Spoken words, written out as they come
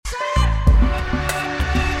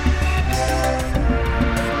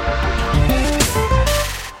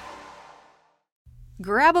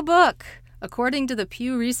grab a book. According to the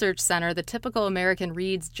Pew Research Center, the typical American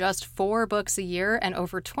reads just 4 books a year, and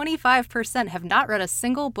over 25% have not read a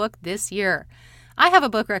single book this year. I have a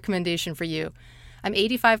book recommendation for you. I'm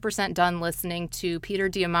 85% done listening to Peter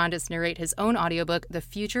Diamandis narrate his own audiobook, The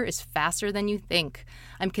Future is Faster Than You Think.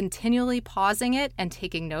 I'm continually pausing it and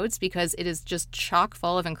taking notes because it is just chock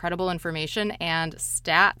full of incredible information and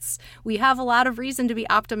stats. We have a lot of reason to be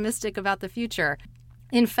optimistic about the future.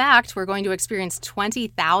 In fact, we're going to experience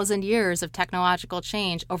 20,000 years of technological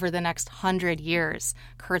change over the next 100 years.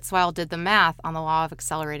 Kurzweil did the math on the law of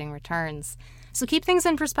accelerating returns. So keep things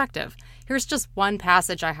in perspective. Here's just one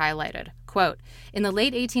passage I highlighted. Quote, in the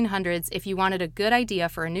late 1800s, if you wanted a good idea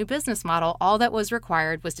for a new business model, all that was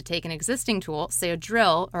required was to take an existing tool, say a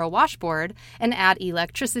drill or a washboard, and add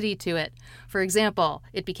electricity to it. For example,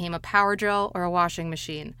 it became a power drill or a washing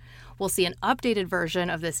machine. We'll see an updated version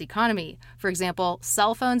of this economy. For example,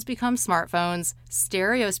 cell phones become smartphones,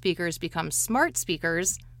 stereo speakers become smart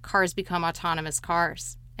speakers, cars become autonomous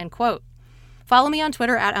cars. End quote. Follow me on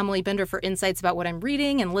Twitter at Emily Binder for insights about what I'm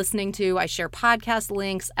reading and listening to. I share podcast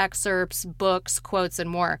links, excerpts, books, quotes, and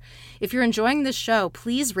more. If you're enjoying this show,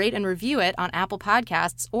 please rate and review it on Apple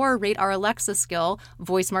Podcasts or rate our Alexa skill,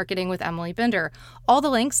 Voice Marketing with Emily Binder. All the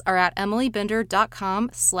links are at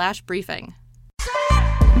emilybinder.com/briefing.